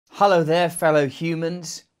Hello there, fellow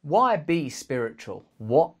humans. Why be spiritual?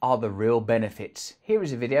 What are the real benefits? Here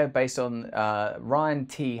is a video based on Ryan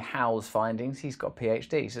T. Howell's findings. He's got a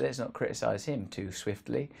PhD, so let's not criticize him too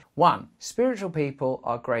swiftly. 1. Spiritual people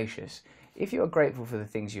are gracious. If you are grateful for the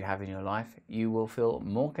things you have in your life, you will feel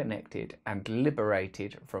more connected and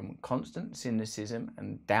liberated from constant cynicism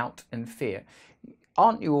and doubt and fear.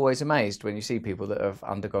 Aren't you always amazed when you see people that have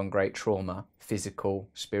undergone great trauma, physical,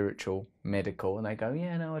 spiritual, medical, and they go,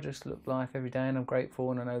 yeah, no, I just look life every day and I'm grateful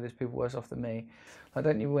and I know there's people worse off than me. Like,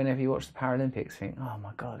 don't you, whenever you watch the Paralympics, think, oh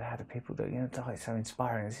my God, how do people do, die? It's so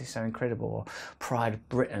inspiring, this is so incredible, or Pride of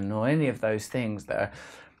Britain, or any of those things that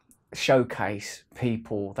showcase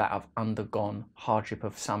people that have undergone hardship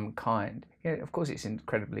of some kind. Of course, it's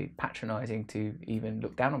incredibly patronising to even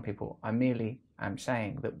look down on people. I merely am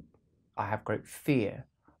saying that I have great fear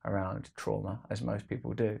around trauma, as most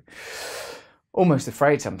people do. Almost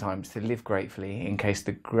afraid sometimes to live gratefully in case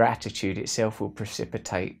the gratitude itself will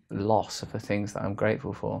precipitate loss of the things that I'm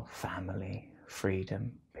grateful for. Family,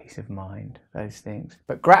 freedom, peace of mind, those things.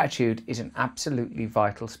 But gratitude is an absolutely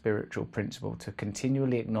vital spiritual principle to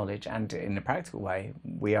continually acknowledge, and in a practical way,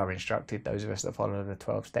 we are instructed, those of us that follow the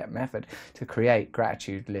 12-step method, to create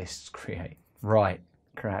gratitude lists.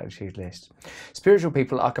 Gratitude lists. Spiritual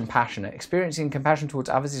people are compassionate. Experiencing compassion towards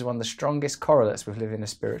others is one of the strongest correlates with living a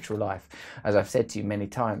spiritual life. As I've said to you many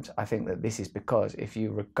times, I think that this is because if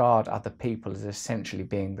you regard other people as essentially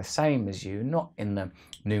being the same as you, not in the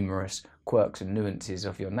numerous quirks and nuances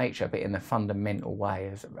of your nature, but in the fundamental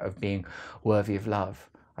way of being worthy of love.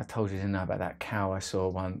 I told you, didn't I, about that cow I saw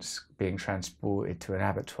once being transported to an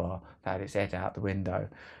abattoir that had its head out the window,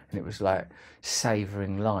 and it was like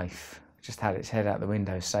savouring life. Just had its head out the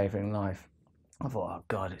window, savouring life. I thought, oh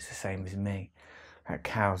God, it's the same as me. That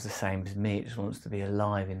cow's the same as me. It just wants to be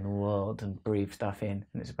alive in the world and breathe stuff in,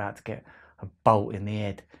 and it's about to get a bolt in the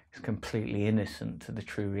head. It's completely innocent to the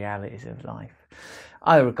true realities of life.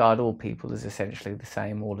 I regard all people as essentially the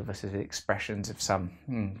same, all of us as expressions of some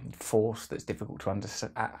force that's difficult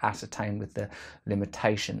to ascertain with the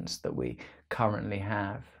limitations that we currently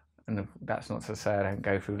have. And that's not to say I don't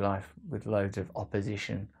go through life with loads of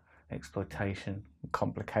opposition, exploitation,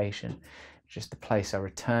 complication. Just the place I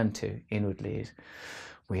return to inwardly is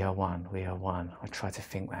we are one, we are one. I try to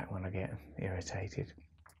think that when I get irritated.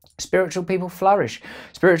 Spiritual people flourish.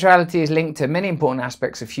 Spirituality is linked to many important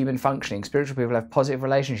aspects of human functioning. Spiritual people have positive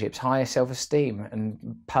relationships, higher self-esteem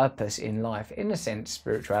and purpose in life. In a sense,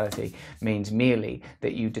 spirituality means merely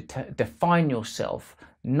that you define yourself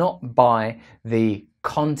not by the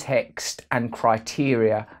context and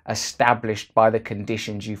criteria established by the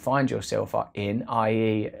conditions you find yourself in,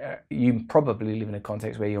 i.e. you probably live in a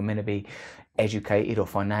context where you're meant to be educated or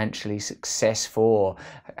financially successful or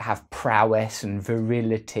have prowess and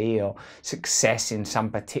virility or success in some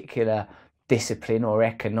particular discipline or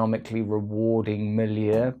economically rewarding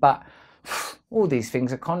milieu. But all these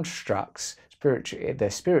things are constructs. The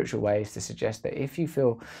spiritual way is to suggest that if you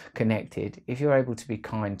feel connected, if you're able to be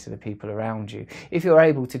kind to the people around you, if you're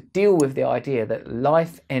able to deal with the idea that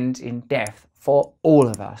life ends in death for all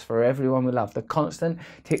of us, for everyone we love, the constant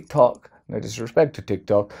TikTok, no disrespect to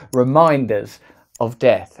TikTok, reminders of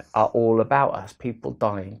death are all about us. People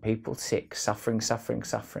dying, people sick, suffering,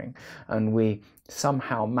 and we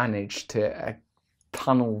somehow manage to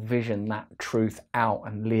tunnel vision that truth out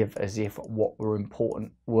and live as if what were important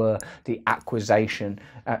were the acquisition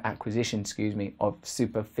of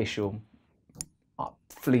superficial,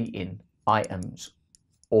 fleeting items,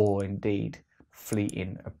 or indeed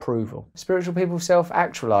fleeting approval. Spiritual people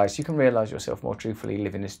self-actualize. You can realize yourself more truthfully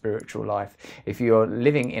living a spiritual life. If you're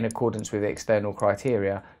living in accordance with external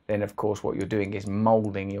criteria, then of course what you're doing is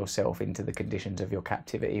molding yourself into the conditions of your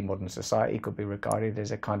captivity. Modern society could be regarded as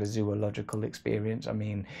a kind of zoological experience. I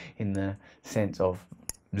mean, in the sense of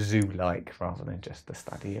zoo-like rather than just the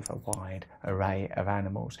study of a wide array of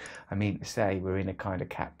animals. I mean to say we're in a kind of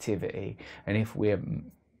captivity, and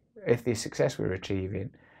if the success we're achieving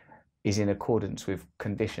is in accordance with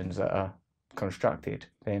conditions that are constructed,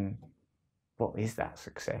 then what is that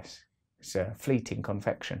success? It's a fleeting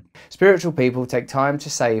confection. Spiritual people take time to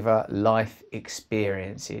savour life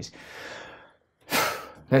experiences.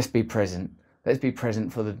 Let's be present. Let's be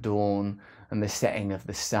present for the dawn and the setting of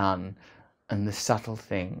the sun and the subtle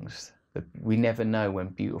things. We never know when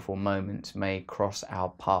beautiful moments may cross our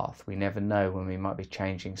path. We never know when we might be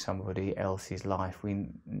changing somebody else's life. We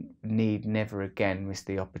need never again miss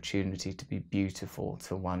the opportunity to be beautiful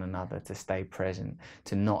to one another, to stay present,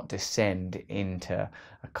 to not descend into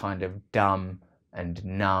a kind of dumb and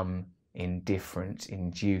numb indifference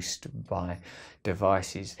induced by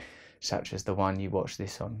devices. such as the one you watch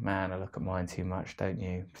this on. Man, I look at mine too much, don't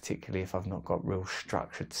you? Particularly if I've not got real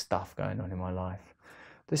structured stuff going on in my life.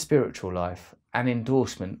 The spiritual life, an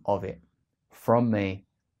endorsement of it from me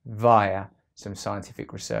via some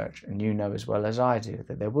scientific research. And you know as well as I do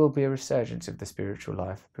that there will be a resurgence of the spiritual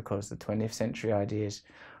life because the 20th century ideas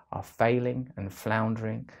are failing and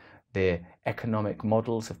floundering. The economic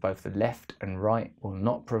models of both the left and right will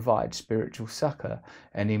not provide spiritual succor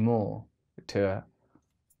anymore to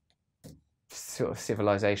sort of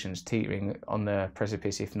civilizations teetering on the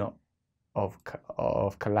precipice, if not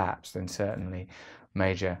of collapse, then certainly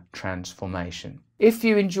major transformation. If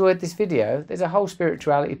you enjoyed this video, there's a whole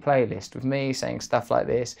spirituality playlist with me saying stuff like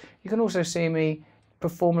this. You can also see me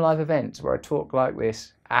perform live events where I talk like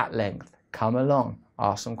this at length. Come along,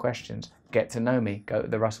 ask some questions, get to know me, go to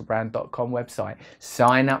the russellbrand.com website,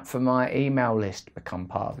 sign up for my email list, become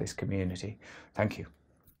part of this community. Thank you.